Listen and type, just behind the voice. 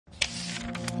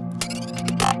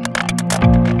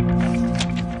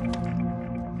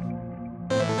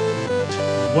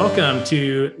Welcome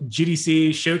to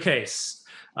GDC Showcase.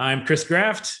 I'm Chris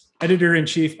Graft,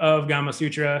 Editor-in-Chief of Gama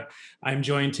Sutra. I'm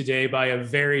joined today by a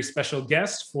very special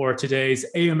guest for today's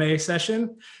AMA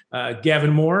session,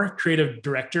 Gavin Moore, Creative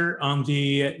Director on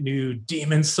the new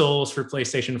Demon's Souls for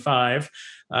PlayStation 5.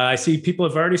 I see people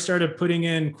have already started putting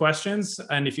in questions,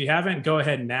 and if you haven't, go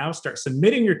ahead now, start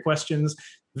submitting your questions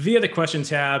via the question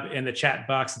tab in the chat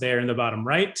box there in the bottom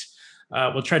right.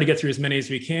 We'll try to get through as many as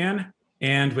we can.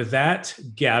 And with that,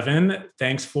 Gavin,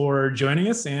 thanks for joining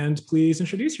us, and please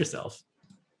introduce yourself.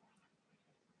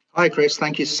 Hi, Chris.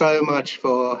 Thank you so much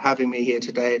for having me here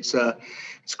today. It's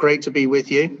great to be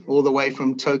with you all the way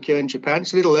from Tokyo in Japan.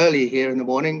 It's a little early here in the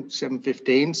morning,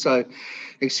 7:15. So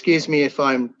excuse me if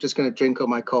I'm just going to drink all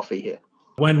my coffee here.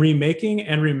 When remaking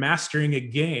and remastering a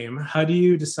game, how do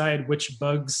you decide which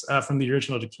bugs from the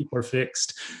original to keep or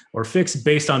fix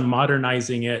based on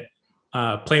modernizing it,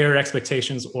 player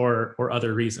expectations or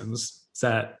other reasons? Is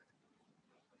that...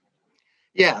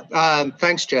 Yeah,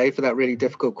 thanks, Jay, for that really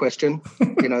difficult question,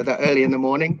 that early in the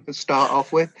morning to start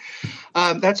off with.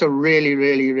 That's a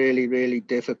really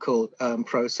difficult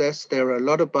process. There are a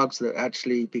lot of bugs that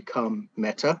actually become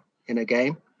meta in a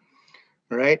game,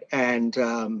 right?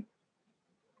 And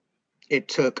it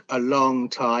took a long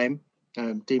time.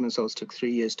 Demon's Souls took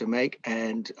 3 years to make,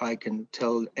 and I can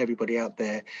tell everybody out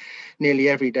there, nearly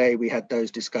every day we had those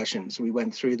discussions. We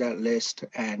went through that list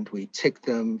and we ticked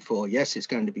them for yes, it's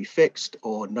going to be fixed,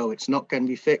 or no, it's not going to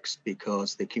be fixed,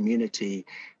 because the community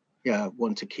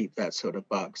want to keep that sort of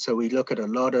bug. So we look at a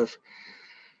lot of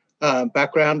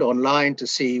background online to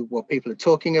see what people are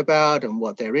talking about and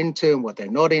what they're into and what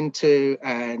they're not into,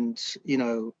 and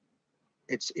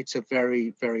it's a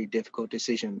very difficult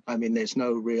decision. I mean, there's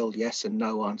no real yes and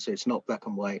no answer. It's not black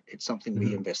and white. It's something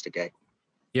we investigate.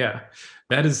 Yeah,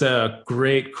 that is a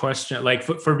great question. Like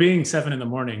for being 7 in the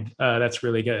morning, that's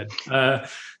really good.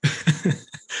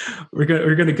 We're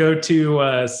going to go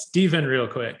to Stephen real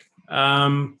quick.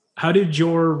 How did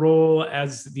your role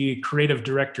as the creative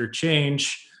director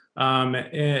change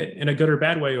in a good or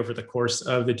bad way over the course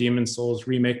of the Demon's Souls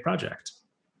remake project?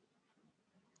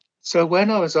 So when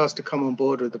I was asked to come on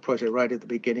board with the project right at the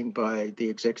beginning by the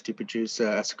executive producer,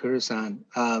 Asakura-san,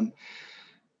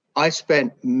 I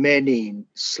spent many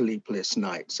sleepless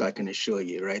nights, I can assure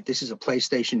you, right? This is a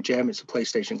PlayStation gem. It's a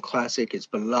PlayStation classic. It's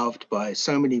beloved by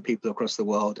so many people across the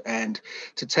world. And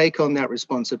to take on that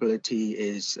responsibility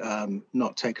is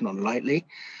not taken on lightly.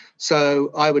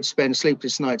 So I would spend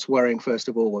sleepless nights worrying, first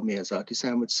of all, what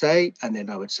Miyazaki-san would say. And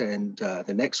then I would spend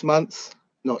the next month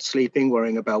not sleeping,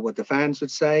 worrying about what the fans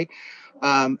would say.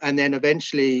 And then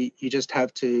eventually you just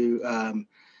have to,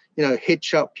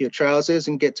 hitch up your trousers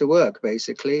and get to work,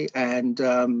 basically, and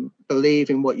believe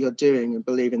in what you're doing and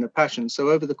believe in the passion. So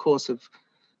over the course of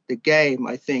the game,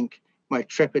 I think my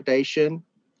trepidation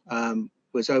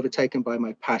was overtaken by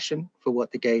my passion for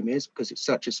what the game is, because it's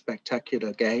such a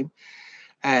spectacular game.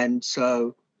 And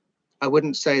so I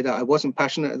wouldn't say that I wasn't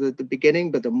passionate at the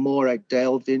beginning, but the more I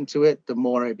delved into it, the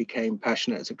more I became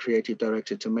passionate as a creative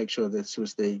director to make sure this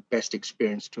was the best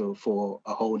experience for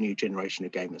a whole new generation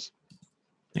of gamers.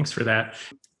 Thanks for that.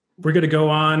 We're going to go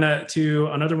on to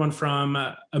another one from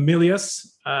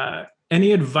Emilius.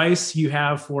 Any advice you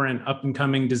have for an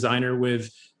up-and-coming designer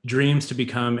with dreams to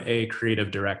become a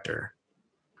creative director?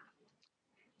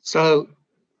 So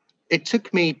it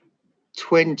took me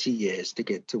 20 years to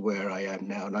get to where I am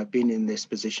now, and I've been in this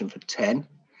position for 10,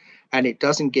 and it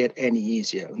doesn't get any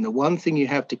easier. And the one thing you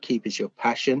have to keep is your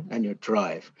passion and your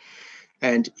drive.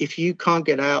 And if you can't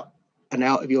get out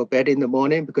of your bed in the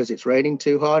morning because it's raining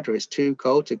too hard or it's too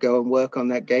cold to go and work on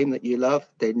that game that you love,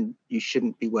 then you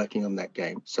shouldn't be working on that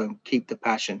game. So keep the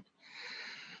passion.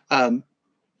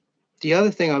 The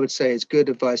other thing I would say is good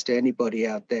advice to anybody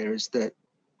out there is that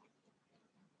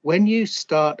when you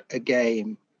start a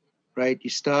game, right, you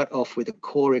start off with a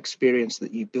core experience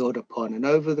that you build upon. And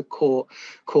over the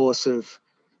course of,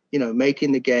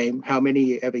 making the game, how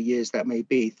many ever years that may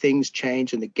be, things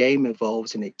change and the game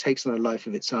evolves and it takes on a life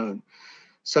of its own.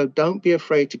 So don't be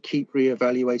afraid to keep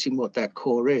reevaluating what that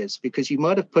core is, because you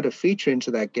might have put a feature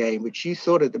into that game which you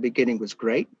thought at the beginning was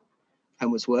great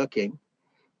and was working,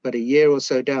 but a year or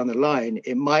so down the line,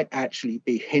 it might actually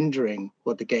be hindering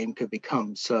what the game could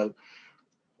become. So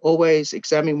always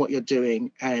examine what you're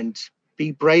doing and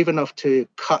be brave enough to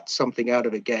cut something out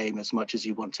of a game as much as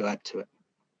you want to add to it.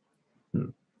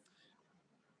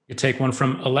 You take one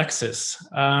from Alexis.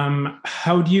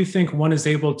 How do you think one is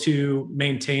able to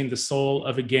maintain the soul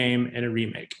of a game in a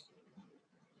remake?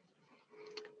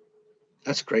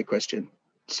 That's a great question.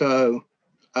 So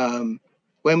when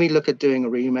we look at doing a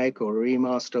remake or a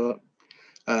remaster,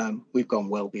 we've gone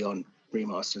well beyond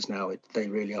remasters now. They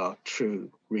really are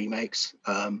true remakes.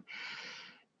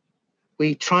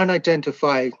 We try and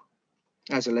identify,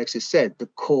 as Alexis said, the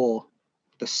core,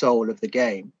 the soul of the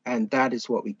game, and that is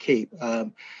what we keep.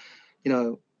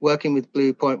 Working with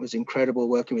Blue Point was incredible,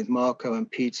 working with Marco and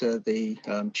Peter, the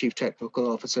chief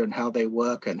technical officer, and how they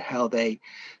work and how they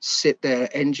sit their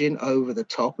engine over the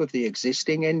top of the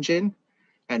existing engine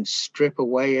and strip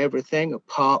away everything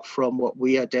apart from what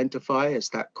we identify as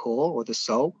that core or the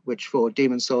soul, which for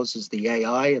Demon Souls is the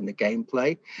AI and the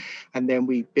gameplay. And then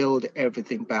we build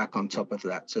everything back on top of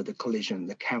that. So the collision,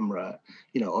 the camera,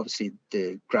 obviously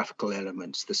the graphical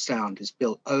elements, the sound is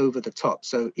built over the top.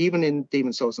 So even in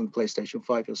Demon Souls on the PlayStation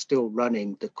 5, you're still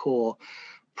running the core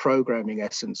programming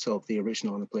essence of the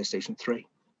original on the PlayStation 3.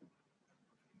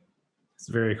 It's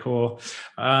very cool.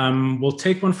 We'll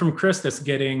take one from Chris that's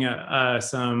getting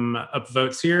some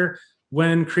upvotes here.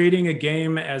 When creating a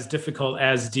game as difficult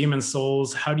as Demon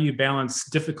Souls, how do you balance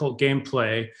difficult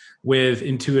gameplay with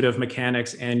intuitive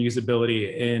mechanics and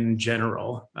usability in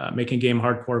general? Making game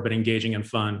hardcore but engaging and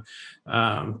fun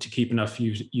to keep enough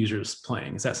users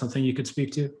playing. Is that something you could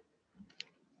speak to?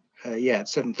 Yeah,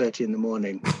 7:30 in the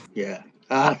morning. Yeah.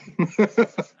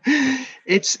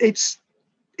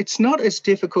 It's not as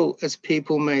difficult as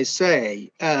people may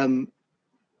say.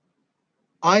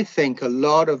 I think a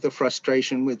lot of the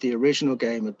frustration with the original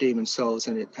game of Demon Souls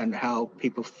and how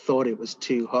people thought it was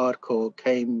too hardcore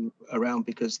came around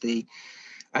because the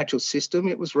actual system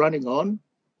it was running on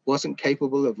wasn't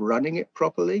capable of running it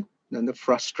properly. And the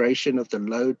frustration of the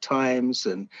load times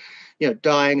and,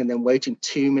 dying and then waiting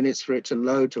 2 minutes for it to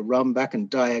load, to run back and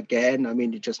die again. I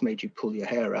mean, it just made you pull your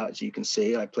hair out, as you can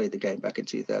see. I played the game back in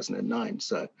 2009.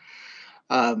 So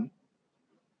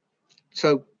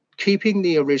keeping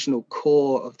the original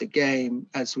core of the game,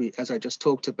 as I just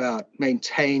talked about,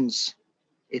 maintains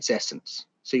its essence.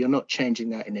 So you're not changing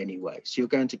that in any way. So you're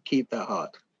going to keep that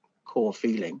hardcore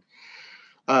feeling.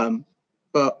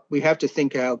 But we have to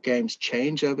think how games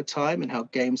change over time and how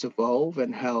games evolve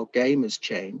and how gamers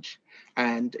change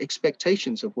and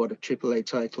expectations of what a AAA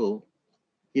title,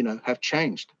 have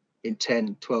changed in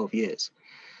 10, 12 years.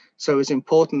 So it's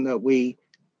important that we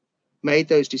made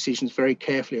those decisions very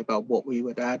carefully about what we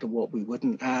would add and what we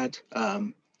wouldn't add,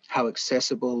 how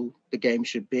accessible the game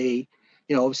should be.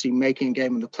 Obviously making a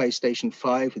game on the PlayStation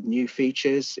 5 with new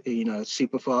features,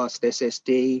 super fast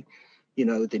SSD,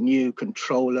 the new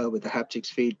controller with the haptics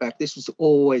feedback. This was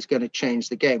always going to change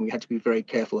the game. We had to be very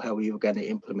careful how we were going to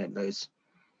implement those,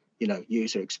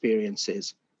 user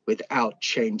experiences without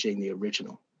changing the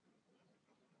original.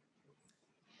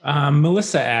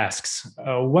 Melissa asks,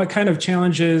 what kind of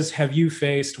challenges have you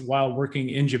faced while working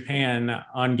in Japan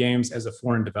on games as a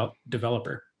foreign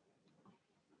developer?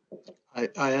 I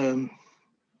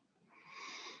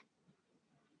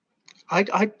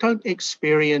don't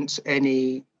experience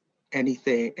any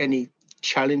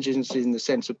challenges in the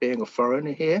sense of being a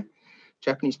foreigner here.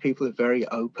 Japanese people are very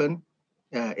open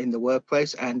in the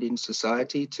workplace and in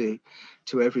society to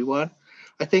everyone.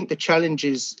 I think the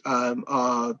challenges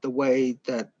are the way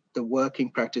that the working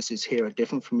practices here are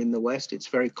different from in the West. It's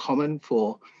very common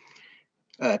for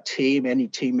any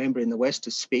team member in the West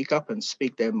to speak up and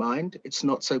speak their mind. It's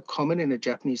not so common in a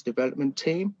Japanese development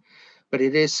team, but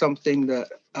it is something that,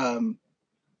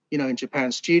 in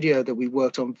Japan Studio that we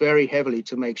worked on very heavily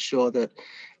to make sure that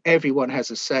everyone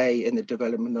has a say in the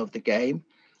development of the game,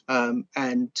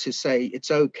 and to say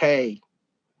it's okay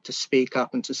to speak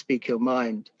up and to speak your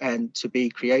mind and to be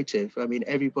creative. I mean,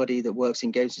 everybody that works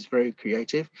in games is very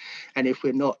creative. And if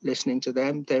we're not listening to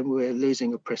them, then we're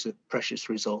losing a precious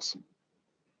resource.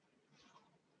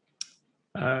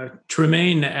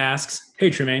 Tremaine asks, hey,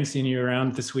 Tremaine, seeing you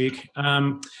around this week.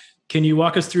 Can you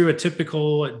walk us through a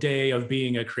typical day of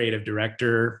being a creative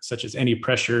director, such as any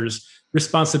pressures,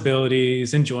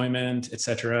 responsibilities, enjoyment,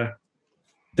 etc.?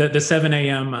 The 7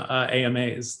 a.m.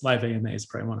 AMAs, live AMA is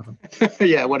probably one of them.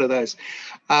 Yeah, one of those.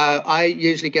 I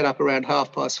usually get up around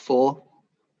 4:30,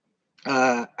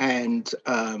 and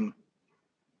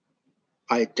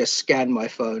I just scan my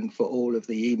phone for all of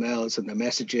the emails and the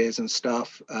messages and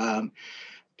stuff.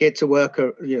 Get to work,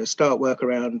 start work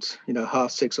around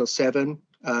 6:30 or 7.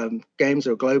 Games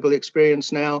are a global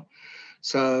experience now,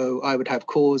 so I would have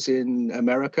calls in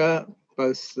America,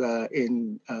 both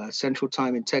in Central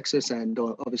Time in Texas and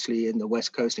obviously in the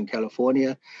West Coast in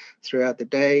California throughout the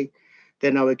day.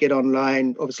 Then I would get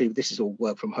online. Obviously, this is all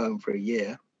work from home for a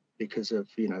year because of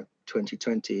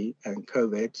 2020 and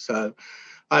COVID. So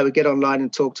I would get online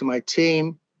and talk to my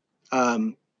team,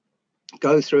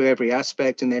 go through every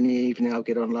aspect, and then in the evening I'll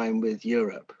get online with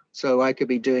Europe. So I could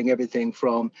be doing everything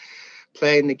from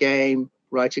playing the game,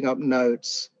 writing up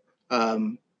notes,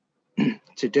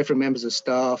 to different members of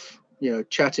staff,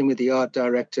 chatting with the art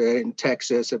director in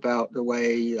Texas about the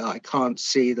way I can't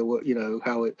see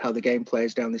how the game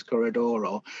plays down this corridor,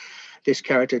 or this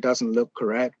character doesn't look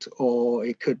correct, or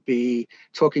it could be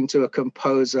talking to a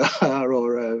composer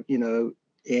or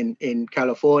in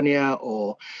California,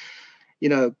 or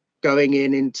going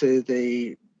into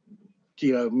the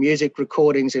music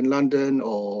recordings in London,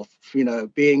 or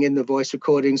being in the voice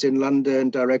recordings in London,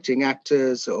 directing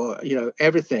actors, or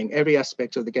every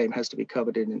aspect of the game has to be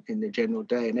covered in the general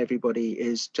day, and everybody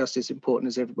is just as important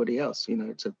as everybody else.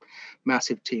 It's a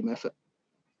massive team effort.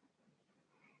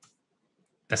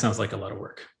 That sounds like a lot of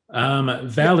work.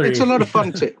 Valerie, it's a lot of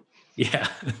fun too. Yeah.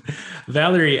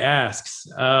 Valerie asks,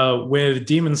 with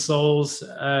Demon Souls,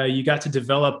 you got to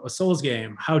develop a Souls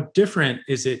game. How different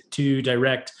is it to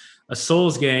direct a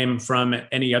Souls game from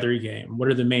any other game? What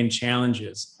are the main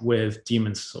challenges with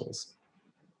Demon Souls?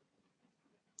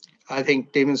 I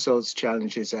think Demon Souls'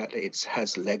 challenge is that it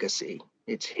has legacy,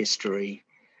 it's history.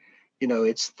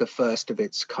 It's the first of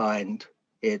its kind.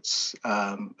 It's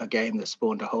a game that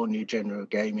spawned a whole new genre of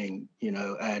gaming,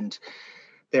 and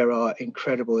there are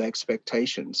incredible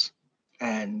expectations,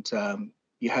 and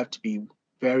you have to be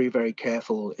very, very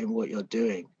careful in what you're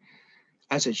doing.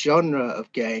 As a genre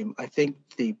of game, I think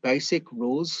the basic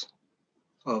rules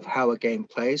of how a game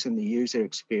plays and the user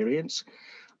experience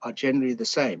are generally the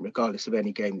same, regardless of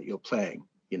any game that you're playing.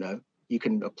 You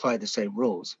can apply the same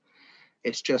rules.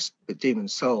 It's just with the Demon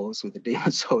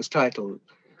Souls title,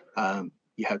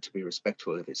 you have to be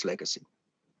respectful of its legacy.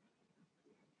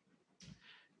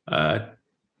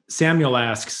 Samuel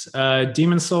asks, the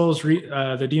Demon Souls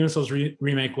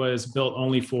remake was built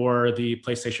only for the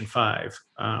PlayStation 5.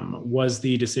 Was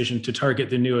the decision to target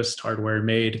the newest hardware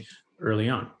made early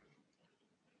on?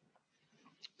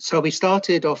 So we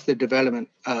started off the development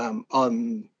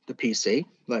on the PC,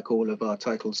 like all of our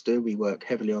titles do. We work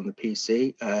heavily on the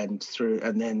PC,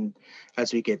 and then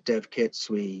as we get dev kits,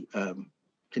 we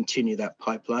continue that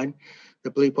pipeline. The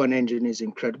Bluepoint engine is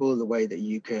incredible, the way that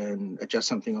you can adjust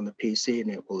something on the PC and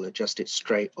it will adjust it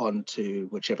straight onto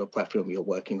whichever platform you're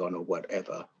working on, or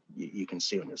whatever you can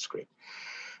see on your screen.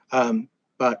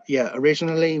 But yeah,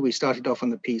 originally we started off on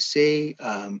the PC,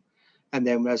 and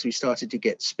then as we started to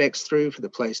get specs through for the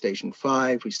PlayStation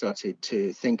 5, we started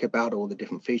to think about all the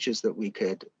different features that we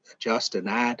could adjust and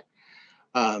add.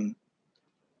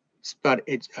 But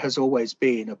it has always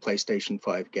been a PlayStation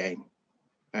 5 game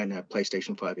and a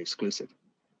PlayStation 5 exclusive.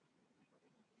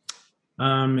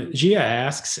 Gia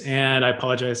asks, and I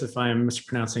apologize if I'm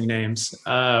mispronouncing names,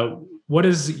 what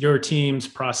is your team's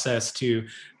process to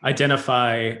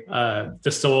identify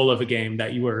the soul of a game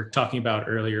that you were talking about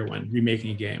earlier when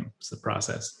remaking a game? What's the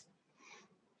process?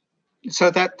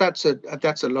 So that's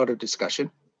a lot of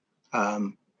discussion. I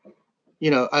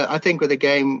think with a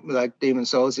game like Demon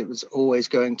Souls, it was always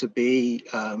going to be,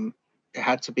 it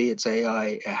had to be its AI,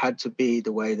 it had to be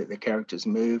the way that the characters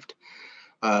moved,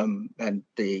 and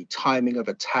the timing of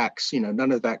attacks,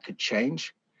 none of that could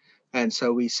change. And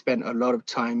so we spent a lot of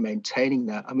time maintaining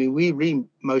that. I mean, we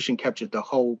motion captured the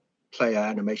whole player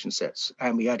animation sets,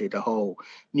 and we added a whole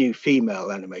new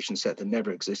female animation set that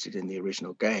never existed in the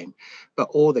original game, but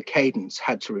all the cadence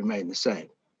had to remain the same.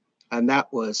 And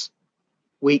that was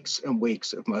weeks and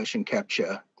weeks of motion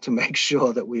capture to make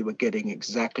sure that we were getting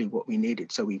exactly what we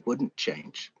needed, so we wouldn't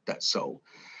change that soul.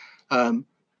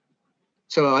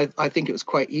 So I think it was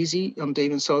quite easy on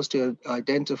Demon Souls to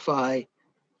identify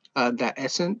that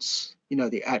essence,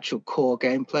 the actual core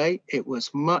gameplay. It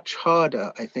was much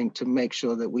harder, I think, to make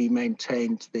sure that we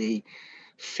maintained the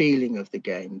feeling of the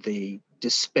game, the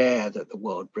despair that the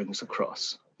world brings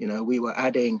across. We were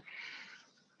adding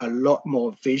a lot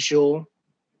more visual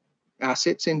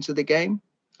assets into the game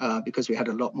because we had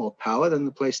a lot more power than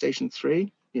the PlayStation 3.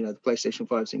 The PlayStation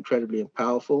 5 is incredibly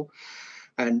powerful,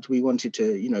 and we wanted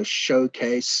to,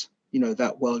 showcase,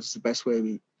 that world is the best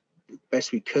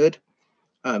we could,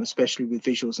 especially with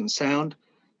visuals and sound.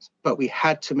 But we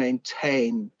had to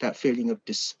maintain that feeling of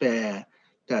despair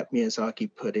that Miyazaki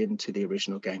put into the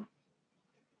original game.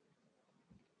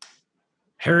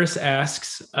 Harris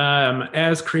asks,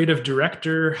 as creative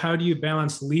director, how do you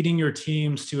balance leading your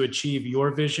teams to achieve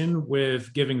your vision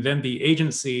with giving them the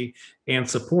agency and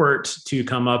support to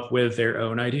come up with their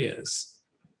own ideas?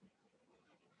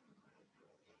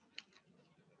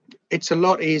 It's a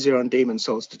lot easier on Demon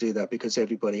Souls to do that because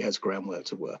everybody has groundwork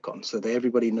to work on. So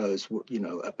everybody knows,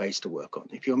 a base to work on.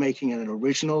 If you're making an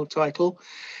original title,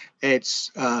 it's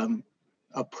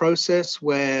a process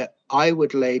where I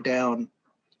would lay down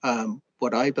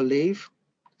what I believe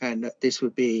And this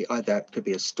would be either, that could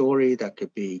be a story, that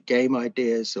could be game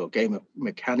ideas or game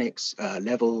mechanics,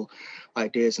 level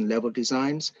ideas and level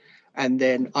designs. And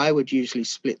then I would usually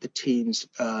split the teams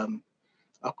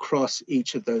across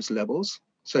each of those levels.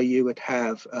 So you would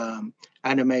have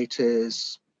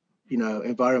animators,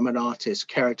 environment artists,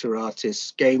 character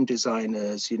artists, game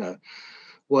designers,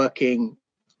 working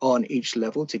on each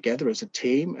level together as a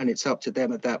team. And it's up to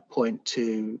them at that point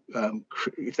to,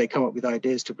 if they come up with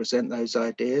ideas, to present those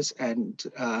ideas, and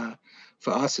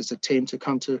for us as a team to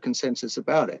come to a consensus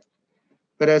about it.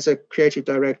 But as a creative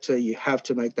director, you have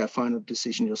to make that final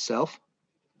decision yourself.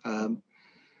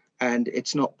 And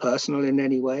it's not personal in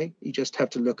any way. You just have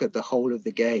to look at the whole of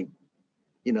the game,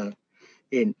 in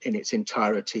its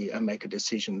entirety, and make a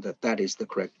decision that that is the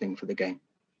correct thing for the game.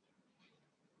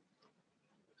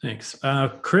 Thanks.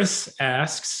 Chris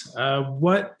asks,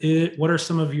 what are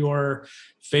some of your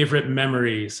favorite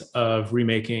memories of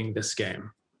remaking this game?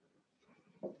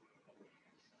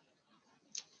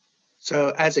 So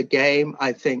as a game,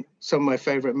 I think some of my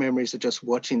favorite memories are just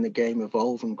watching the game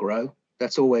evolve and grow.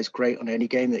 That's always great on any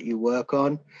game that you work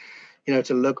on.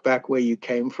 To look back where you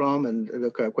came from and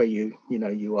look at where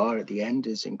you are at the end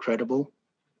is incredible.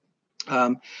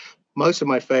 Most of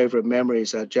my favorite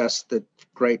memories are just the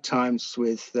great times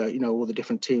with, all the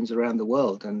different teams around the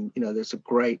world. And, there's a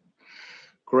great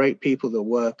people that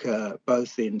work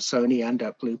both in Sony and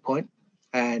at Blue Point,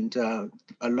 and a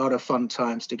lot of fun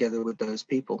times together with those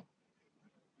people.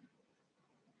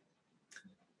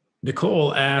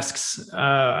 Nicole asks,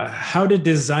 how did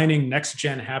designing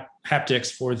next-gen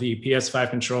haptics for the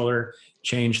PS5 controller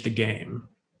change the game?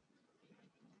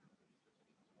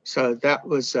 So that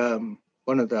was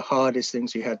one of the hardest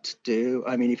things you had to do.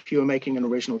 I mean, if you were making an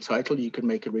original title, you could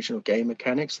make original game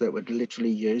mechanics that would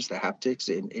literally use the haptics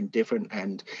in different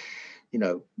and,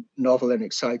 novel and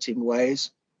exciting ways.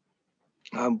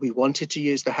 We wanted to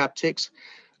use the haptics,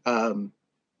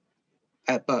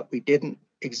 but we didn't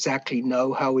exactly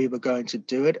know how we were going to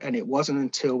do it. And it wasn't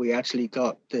until we actually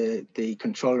got the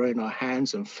controller in our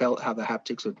hands and felt how the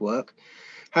haptics would work.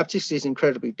 Haptics is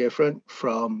incredibly different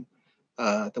from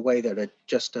the way that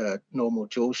just a normal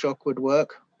DualShock would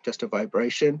work, just a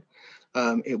vibration.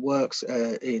 It works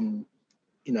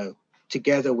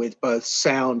together with both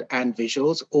sound and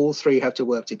visuals. All three have to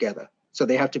work together. So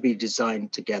they have to be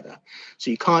designed together. So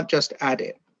you can't just add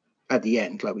it at the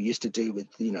end like we used to do with,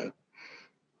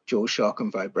 DualShock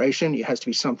and vibration. It has to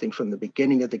be something from the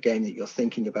beginning of the game that you're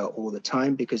thinking about all the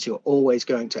time, because you're always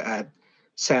going to add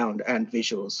sound and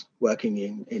visuals working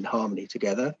in harmony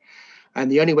together. And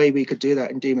the only way we could do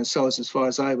that in Demon's Souls, as far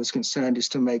as I was concerned, is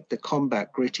to make the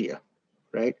combat grittier,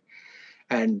 right?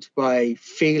 And by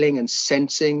feeling and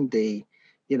sensing the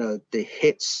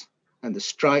hits and the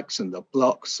strikes and the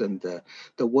blocks and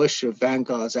the whoosh of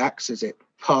Vanguard's axe as it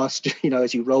passed,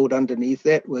 as you rolled underneath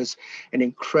it, was an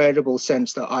incredible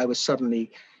sense that I was suddenly,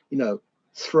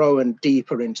 thrown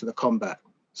deeper into the combat.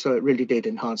 So it really did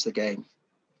enhance the game.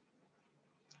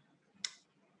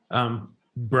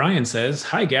 Brian says,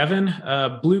 hi, Gavin.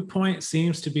 Blue Point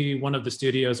seems to be one of the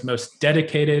studios most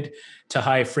dedicated to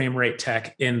high frame rate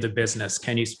tech in the business.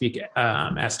 Can you speak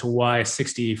as to why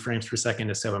 60 frames per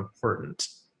second is so important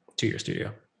to your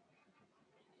studio?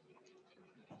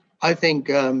 I think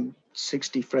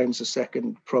 60 frames a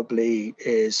second probably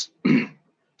is,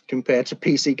 compared to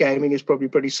PC gaming, is probably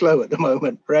pretty slow at the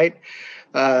moment, right?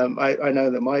 I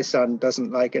know that my son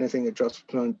doesn't like anything that drops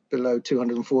below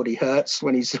 240 hertz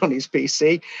when he's on his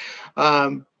PC.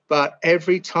 But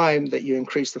every time that you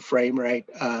increase the frame rate,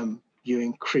 you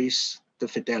increase the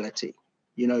fidelity.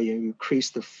 You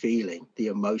increase the feeling, the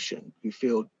emotion. You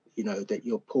feel, that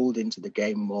you're pulled into the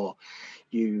game more.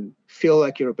 You feel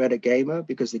like you're a better gamer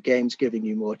because the game's giving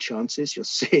you more chances. You're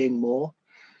seeing more.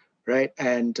 Right.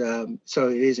 And so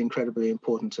it is incredibly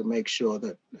important to make sure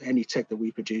that any tech that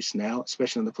we produce now,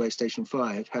 especially on the PlayStation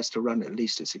 5, has to run at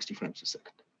least at 60 frames a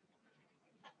second.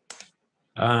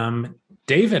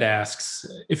 David asks,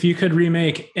 if you could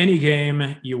remake any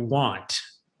game you want,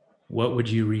 what would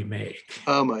you remake?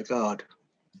 Oh, my God.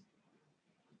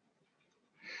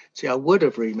 See, I would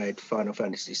have remade Final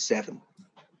Fantasy VII,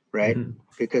 right? Mm-hmm.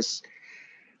 Because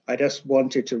I just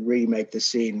wanted to remake the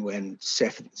scene when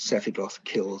Sephiroth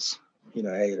kills,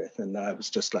 Aerith, and I was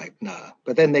just like, nah.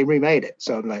 But then they remade it,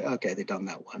 so I'm like, okay, they've done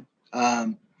that one.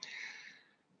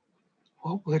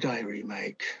 What would I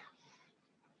remake?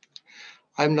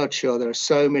 I'm not sure. There are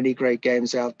so many great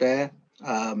games out there,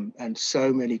 and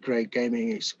so many great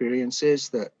gaming experiences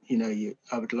that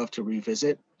I would love to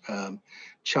revisit.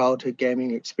 Childhood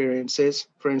gaming experiences,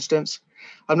 for instance.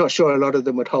 I'm not sure a lot of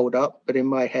them would hold up, but in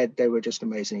my head, they were just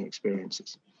amazing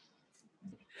experiences.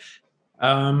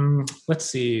 Let's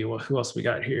see. Well, who else we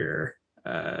got here?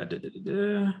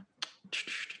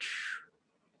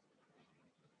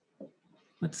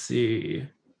 Let's see.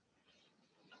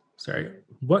 Sorry.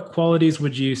 What qualities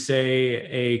would you say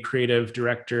a creative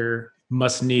director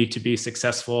must need to be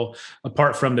successful,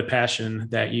 apart from the passion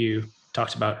that you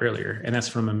talked about earlier? And that's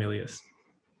from Amelius.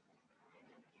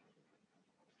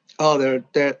 Oh,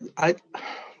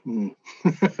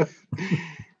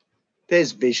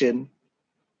 there's vision.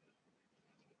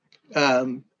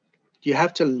 You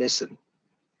have to listen.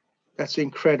 That's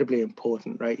incredibly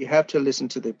important, right? You have to listen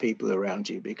to the people around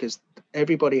you, because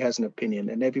everybody has an opinion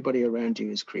and everybody around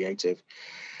you is creative.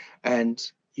 And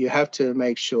you have to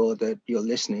make sure that you're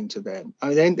listening to them.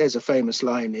 I think there's a famous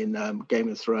line in Game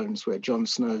of Thrones where Jon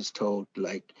Snow's told,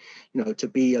 like, to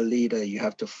be a leader, you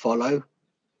have to follow,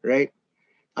 right?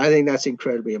 I think that's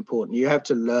incredibly important. You have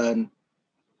to learn,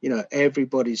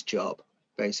 everybody's job,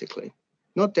 basically.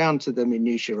 Not down to the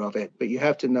minutiae of it, but you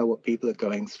have to know what people are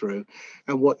going through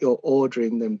and what you're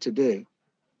ordering them to do.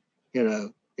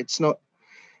 It's not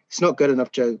good enough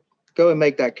to go and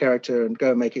make that character and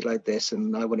go and make it like this,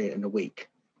 and I want it in a week,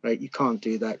 right? You can't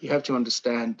do that. You have to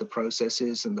understand the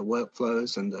processes and the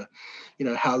workflows and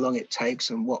how long it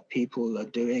takes and what people are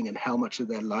doing and how much of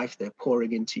their life they're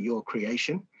pouring into your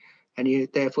creation. And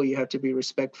therefore you have to be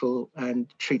respectful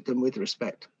and treat them with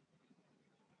respect.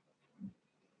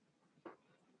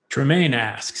 Tremaine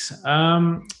asks,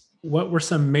 what were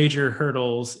some major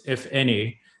hurdles, if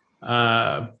any,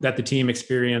 that the team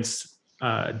experienced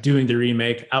doing the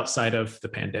remake outside of the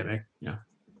pandemic? Yeah.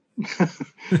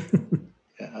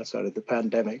 Yeah, outside of the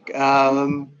pandemic.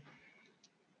 I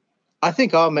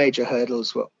think our major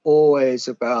hurdles were always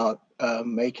about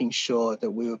making sure that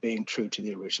we were being true to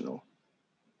the original,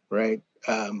 right?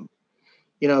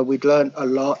 We'd learned a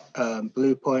lot.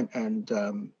 Bluepoint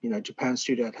and Japan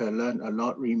Studio had learned a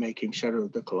lot remaking Shadow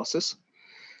of the Colossus,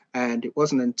 and it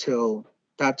wasn't until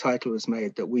that title was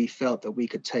made that we felt that we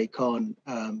could take on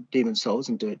Demon's Souls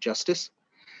and do it justice.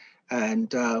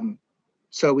 And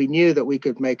so we knew that we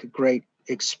could make a great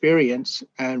experience,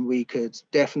 and we could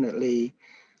definitely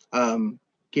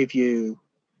give you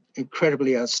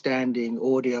incredibly outstanding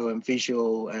audio and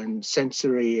visual and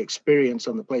sensory experience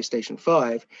on the PlayStation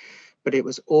 5. But it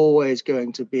was always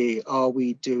going to be, are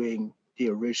we doing the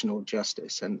original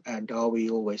justice? And are we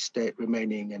always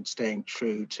remaining and staying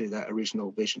true to that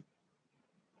original vision?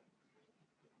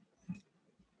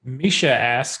 Misha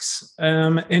asks,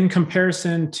 in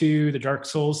comparison to the Dark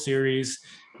Souls series,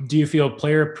 do you feel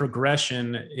player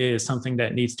progression is something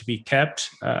that needs to be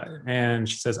kept? And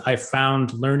she says, I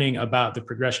found learning about the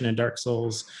progression in Dark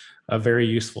Souls a very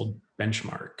useful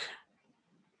benchmark.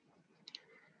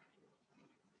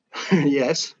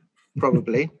 Yes,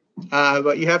 probably.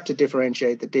 But you have to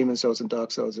differentiate that Demon's Souls and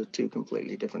Dark Souls are two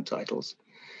completely different titles.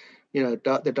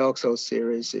 The Dark Souls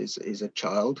series is a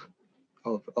child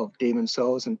of Demon's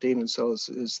Souls, and Demon's Souls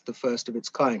is the first of its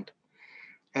kind.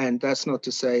 And that's not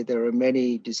to say there are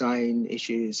many design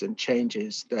issues and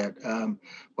changes that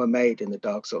were made in the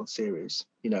Dark Souls series,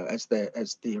 as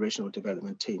the original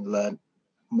development team learned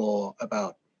more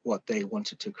about what they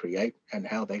wanted to create and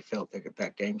how they felt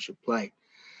that game should play.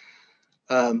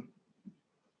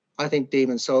 I think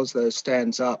Demon's Souls, though,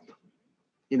 stands up,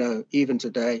 even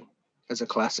today as a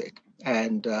classic.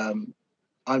 And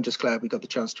I'm just glad we got the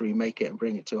chance to remake it and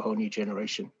bring it to a whole new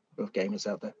generation of gamers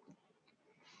out there.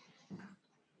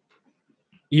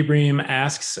 Ibrahim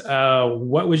asks,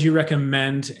 what would you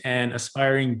recommend an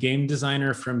aspiring game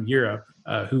designer from Europe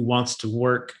who wants to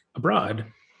work abroad,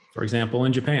 for example,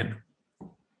 in Japan?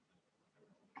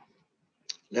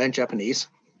 Learn Japanese,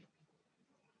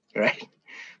 right?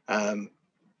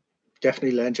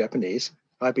 Definitely learn Japanese.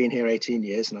 I've been here 18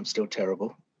 years and I'm still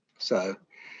terrible. So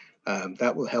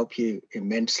that will help you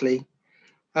immensely.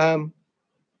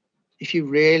 If you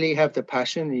really have the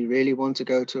passion and you really want to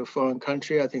go to a foreign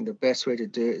country, I think the best way to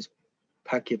do it is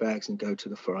pack your bags and go to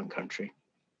the foreign country,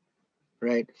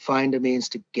 right? Find a means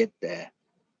to get there,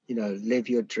 live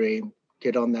your dream,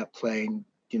 get on that plane,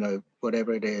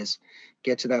 whatever it is,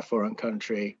 get to that foreign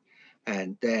country,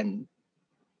 and then,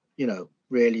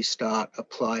 really start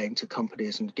applying to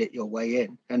companies and get your way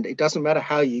in. And it doesn't matter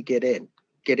how you get in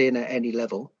at any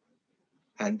level.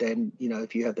 And then,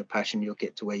 if you have the passion, you'll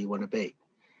get to where you want to be.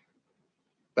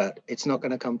 But it's not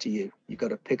going to come to you. You've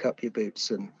got to pick up your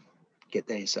boots and get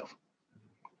there yourself.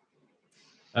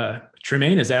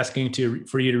 Tremaine is asking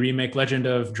for you to remake Legend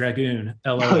of Dragoon.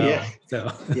 LOL. Oh, yeah.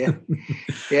 So.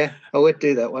 Yeah, I would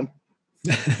do that one.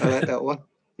 I like that one.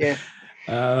 Yeah.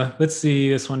 Let's see.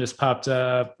 This one just popped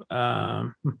up.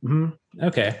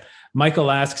 Okay.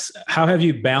 Michael asks, how have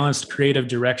you balanced creative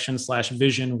direction /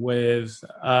 vision with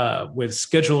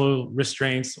schedule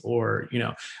restraints, or,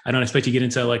 I don't expect you to get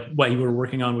into like what you were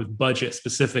working on with budget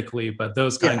specifically, but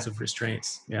those kinds of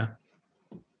restraints. Yeah.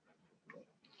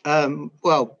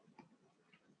 Well,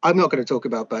 I'm not going to talk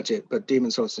about budget, but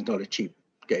Demon's Souls is not a cheap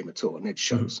game at all, and it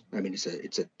shows. I mean, it's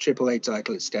a AAA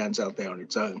title. It stands out there on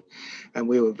its own, and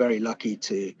we were very lucky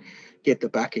to get the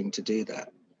backing to do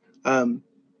that.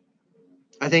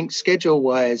 I think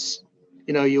schedule-wise,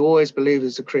 you always believe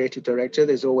as a creative director,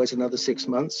 there's always another 6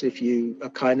 months if you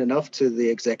are kind enough to the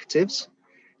executives,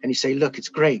 and you say, "Look, it's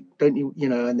great, don't you?"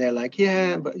 And they're like,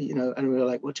 "Yeah, but and we're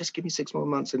like, "Well, just give me 6 more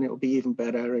months, and it'll be even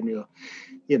better." And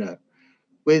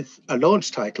with a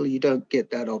launch title, you don't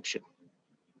get that option.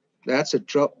 That's a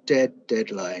drop dead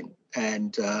deadline.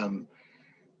 And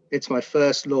it's my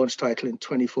first launch title in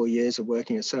 24 years of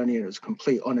working at Sony, and it was a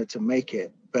complete honor to make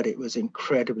it, but it was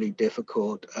incredibly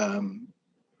difficult.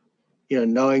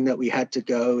 Knowing that we had to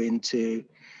go into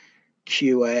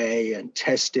QA and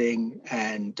testing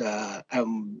and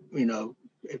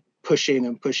pushing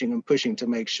and pushing and pushing to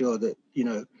make sure that,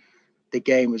 the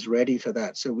game was ready for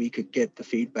that, so we could get the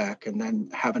feedback and then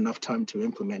have enough time to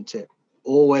implement it.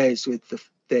 Always with the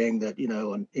thing that,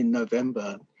 in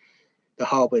November, the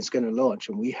hardware is going to launch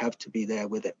and we have to be there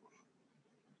with it.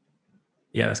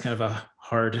 Yeah, that's kind of a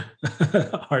hard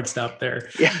stop there.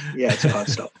 Yeah, it's a hard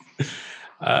stop.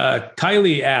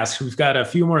 Kylie asks, we've got a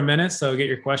few more minutes, so get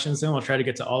your questions in. We'll try to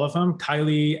get to all of them.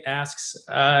 Kylie asks,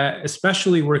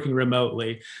 especially working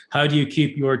remotely, how do you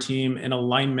keep your team in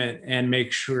alignment and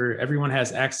make sure everyone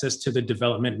has access to the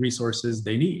development resources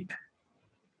they need?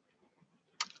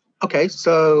 Okay,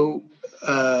 so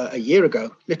literally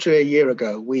a year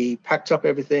ago, we packed up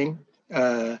everything.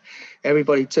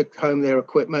 Everybody took home their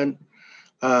equipment.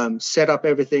 Set up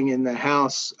everything in the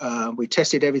house. We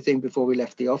tested everything before we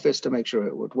left the office to make sure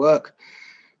it would work.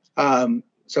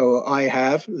 So I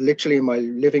have literally in my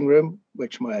living room,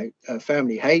 which my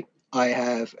family hate, I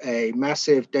have a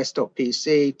massive desktop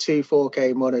PC, 2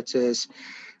 4K monitors,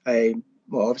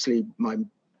 obviously my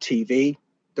TV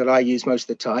that I use most of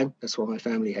the time. That's why my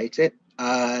family hates it.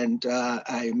 And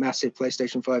a massive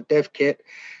PlayStation 5 dev kit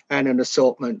and an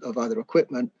assortment of other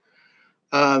equipment.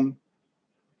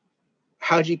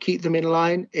 How do you keep them in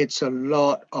line? It's a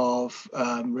lot of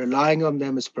relying on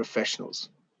them as professionals,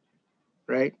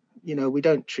 right? We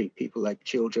don't treat people like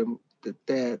children. That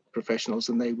they're professionals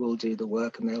and they will do the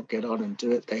work and they'll get on and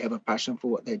do it. They have a passion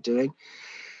for what they're doing.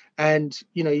 And,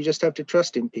 you just have to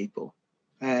trust in people.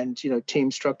 And, team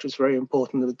structure is very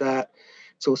important with that.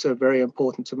 It's also very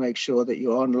important to make sure that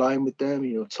you're online with them,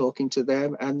 you're talking to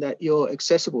them, and that you're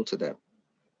accessible to them,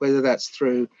 whether that's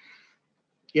through,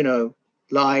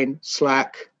 Line,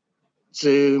 Slack,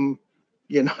 Zoom,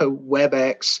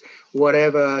 WebEx,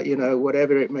 whatever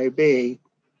it may be,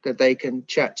 that they can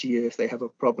chat to you if they have a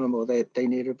problem or they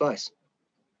need advice.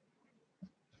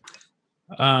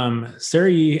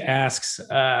 Sari asks,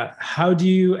 how do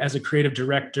you, as a creative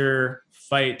director,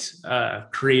 fight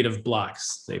creative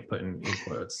blocks? They put in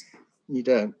quotes. You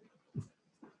don't.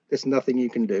 There's nothing you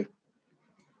can do.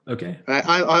 Okay.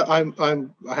 I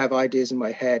have ideas in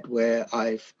my head where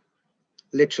I've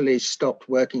literally stopped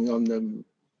working on them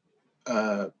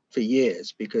for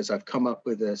years because I've come up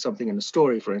with something in a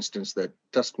story, for instance, that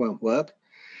just won't work.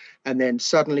 And then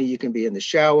suddenly you can be in the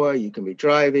shower, you can be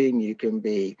driving, you can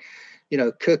be,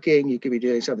 cooking, you can be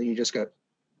doing something, you just go,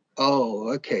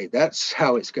 oh, okay, that's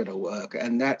how it's going to work.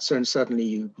 And that's when suddenly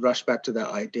you rush back to that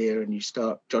idea and you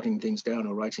start jotting things down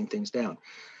or writing things down.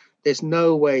 There's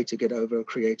no way to get over a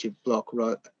creative block.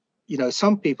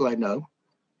 Some people I know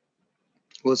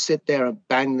will sit there and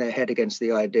bang their head against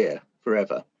the idea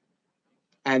forever.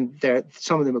 And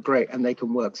some of them are great and they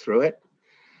can work through it.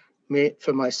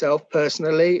 For myself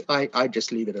personally, I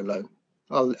just leave it alone.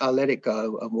 I'll let it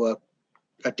go and work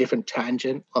a different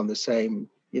tangent on the same,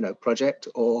 project,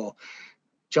 or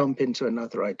jump into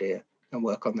another idea and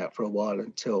work on that for a while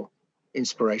until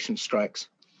inspiration strikes.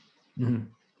 Mm-hmm.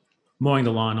 Mowing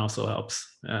the lawn also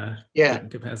helps.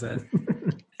 Get past that.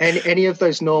 Any of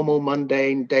those normal,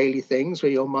 mundane, daily things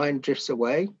where your mind drifts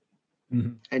away,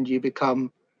 mm-hmm. and you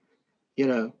become,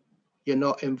 you're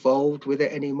not involved with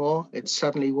it anymore. It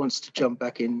suddenly wants to jump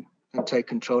back in and take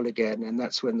control again. And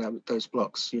that's when those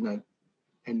blocks,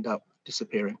 end up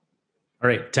disappearing. All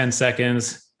right, 10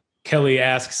 seconds. Kelly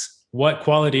asks, what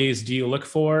qualities do you look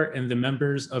for in the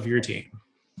members of your team?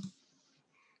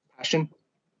 Passion,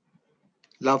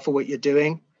 love for what you're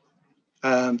doing.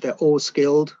 They're all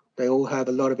skilled. They all have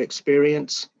a lot of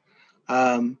experience.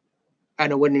 And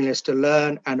and a willingness to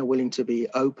learn, and a willing to be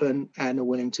open, and a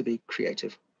willing to be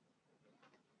creative.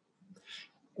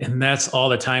 And that's all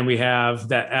the time we have.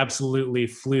 That absolutely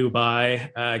flew by.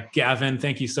 Gavin,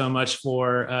 thank you so much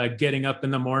for getting up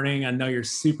in the morning. I know you're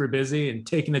super busy and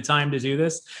taking the time to do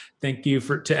this. Thank you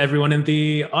to everyone in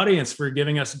the audience for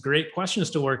giving us great questions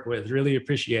to work with. Really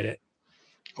appreciate it.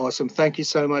 Awesome. Thank you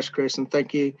so much, Chris. And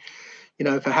thank you,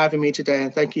 for having me today.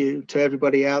 And thank you to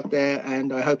everybody out there.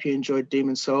 And I hope you enjoyed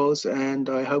Demon Souls. And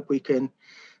I hope we can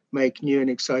make new and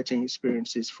exciting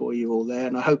experiences for you all there.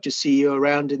 And I hope to see you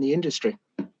around in the industry.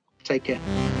 Take care.